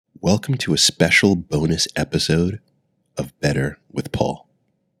Welcome to a special bonus episode of Better with Paul.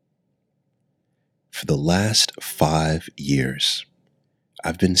 For the last 5 years,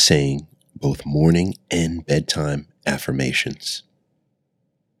 I've been saying both morning and bedtime affirmations.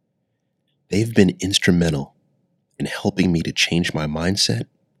 They've been instrumental in helping me to change my mindset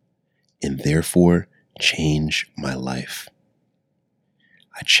and therefore change my life.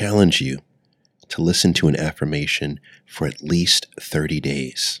 I challenge you to listen to an affirmation for at least 30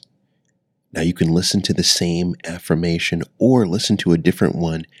 days. Now you can listen to the same affirmation or listen to a different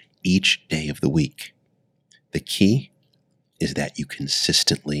one each day of the week. The key is that you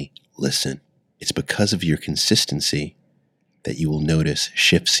consistently listen. It's because of your consistency that you will notice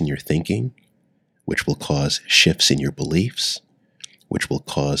shifts in your thinking, which will cause shifts in your beliefs, which will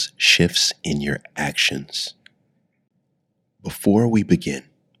cause shifts in your actions. Before we begin,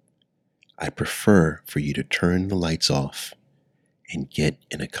 I prefer for you to turn the lights off and get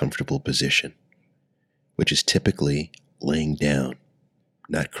in a comfortable position, which is typically laying down,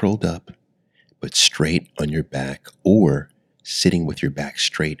 not curled up, but straight on your back or sitting with your back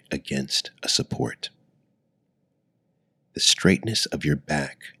straight against a support. The straightness of your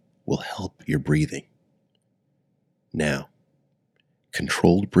back will help your breathing. Now,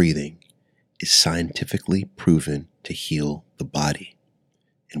 controlled breathing is scientifically proven to heal the body,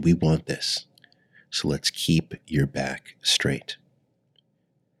 and we want this, so let's keep your back straight.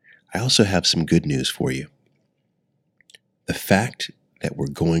 I also have some good news for you. The fact that we're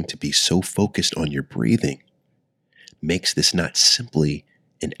going to be so focused on your breathing makes this not simply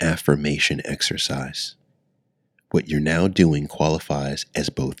an affirmation exercise. What you're now doing qualifies as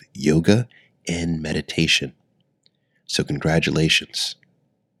both yoga and meditation. So congratulations,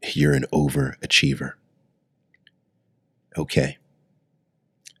 you're an overachiever. Okay,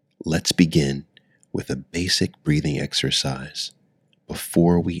 let's begin with a basic breathing exercise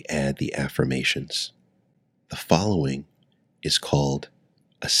before we add the affirmations. The following is called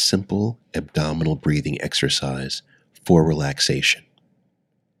a simple abdominal breathing exercise for relaxation.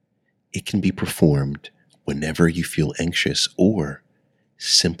 It can be performed whenever you feel anxious or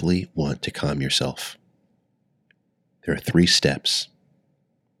simply want to calm yourself. There are 3 steps.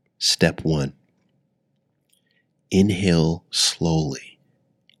 Step 1, inhale slowly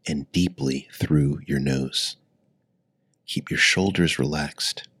and deeply through your nose. Keep your shoulders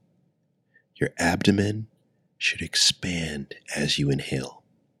relaxed. Your abdomen should expand as you inhale.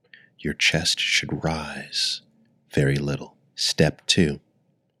 Your chest should rise very little. Step 2,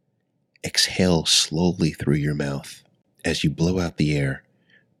 exhale slowly through your mouth. As you blow out the air,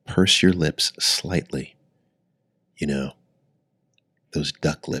 purse your lips slightly. You know, those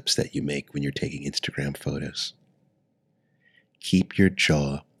duck lips that you make when you're taking Instagram photos. Keep your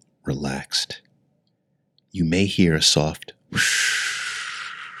jaw relaxed. You may hear a soft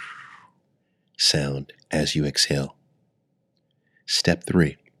whoosh sound as you exhale. Step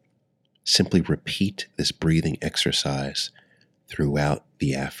 3, simply repeat this breathing exercise throughout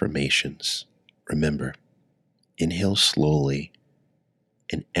the affirmations. Remember, inhale slowly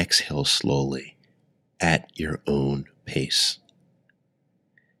and exhale slowly at your own pace.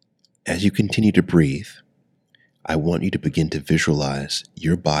 As you continue to breathe, I want you to begin to visualize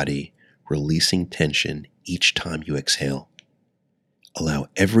your body releasing tension each time you exhale. Allow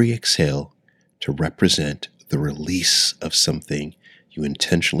every exhale to represent the release of something you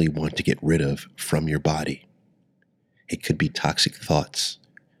intentionally want to get rid of from your body. It could be toxic thoughts,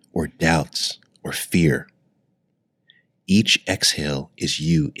 or doubts, or fear. Each exhale is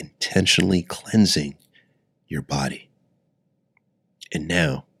you intentionally cleansing your body. And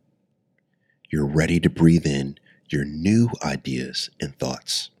now, you're ready to breathe in your new ideas and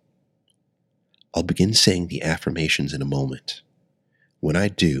thoughts. I'll begin saying the affirmations in a moment. When I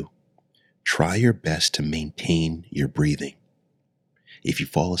do, try your best to maintain your breathing. If you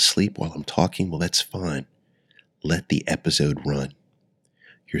fall asleep while I'm talking, well, that's fine. Let the episode run.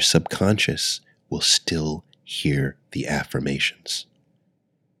 Your subconscious will still hear the affirmations.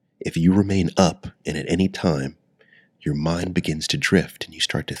 If you remain up and at any time, your mind begins to drift and you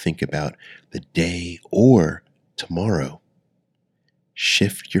start to think about the day or tomorrow,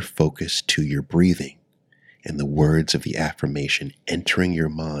 shift your focus to your breathing and the words of the affirmation entering your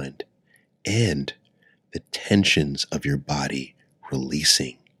mind and the tensions of your body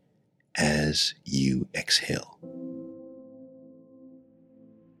releasing as you exhale.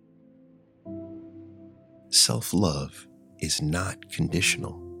 Self-love is not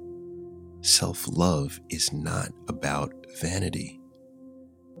conditional. Self-love is not about vanity.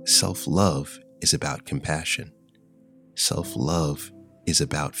 Self-love is about compassion. Self-love is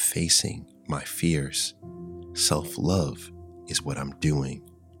about facing my fears. Self-love is what I'm doing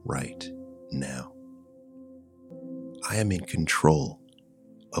right now. I am in control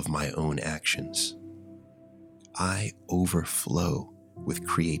of my own actions. I overflow with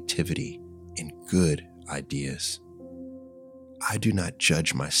creativity and good ideas. I do not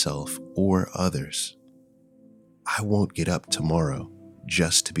judge myself or others. I won't get up tomorrow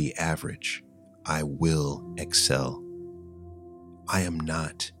just to be average. I will excel. I am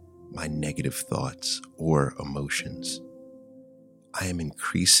not my negative thoughts or emotions. I am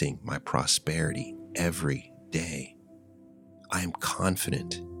increasing my prosperity every day. I am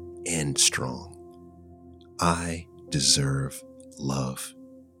confident and strong. I deserve love.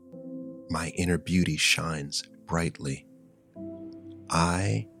 My inner beauty shines brightly.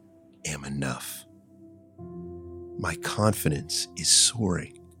 I am enough. My confidence is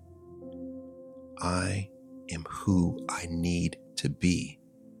soaring. I am who I need to be.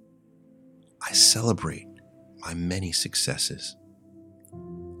 I celebrate my many successes.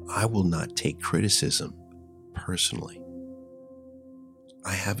 I will not take criticism personally.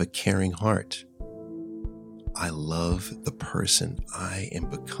 I have a caring heart. I love the person I am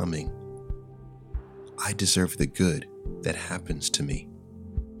becoming. I deserve the good that happens to me.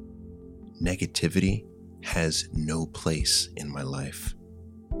 Negativity has no place in my life.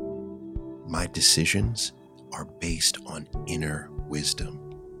 My decisions are based on inner wisdom.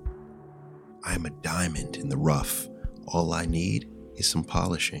 I am a diamond in the rough. All I need is some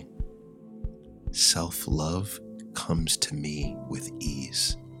polishing. Self-love comes to me with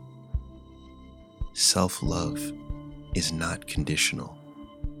ease. Self-love is not conditional.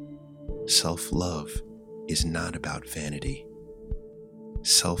 Self-love is not about vanity.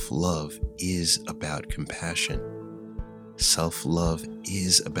 Self-love is about compassion. Self-love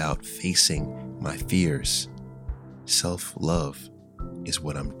is about facing my fears. Self-love is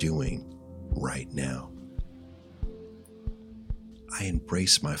what I'm doing right now. I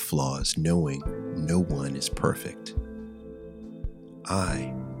embrace my flaws, knowing no one is perfect.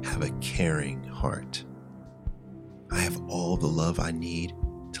 I have a caring heart. I have all the love I need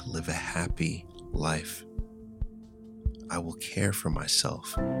to live a happy life. I will care for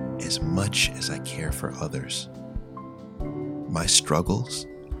myself as much as I care for others. My struggles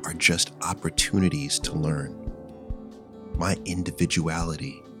are just opportunities to learn. My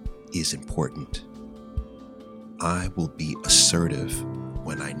individuality is important. I will be assertive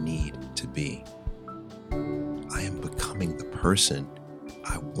when I need to be. I am becoming the person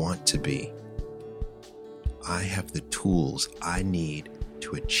I want to be. I have the tools I need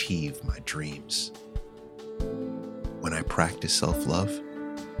to achieve my dreams. When I practice self-love,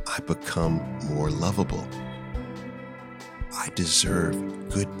 I become more lovable. I deserve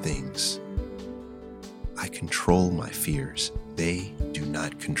good things. I control my fears. They do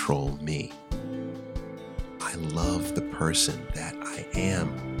not control me. I love the person that I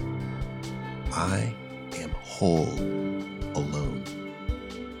am. I am whole alone.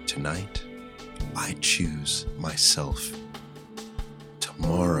 Tonight, I choose myself.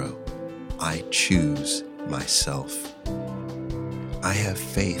 Tomorrow, I choose myself. I have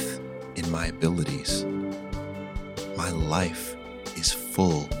faith in my abilities. My life is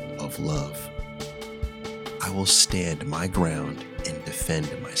full of love. I will stand my ground and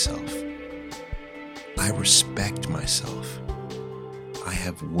defend myself. I respect myself. I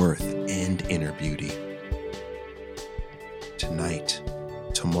have worth and inner beauty. Tonight,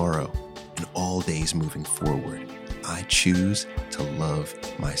 tomorrow, and all days moving forward, I choose to love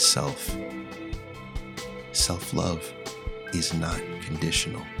myself. Self-love is not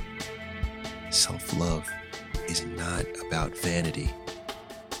conditional. Self-love is not about vanity.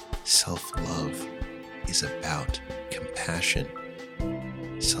 Self-love is about compassion.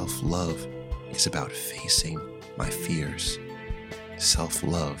 Self-love is about facing my fears.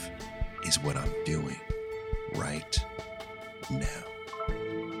 Self-love is what I'm doing right now.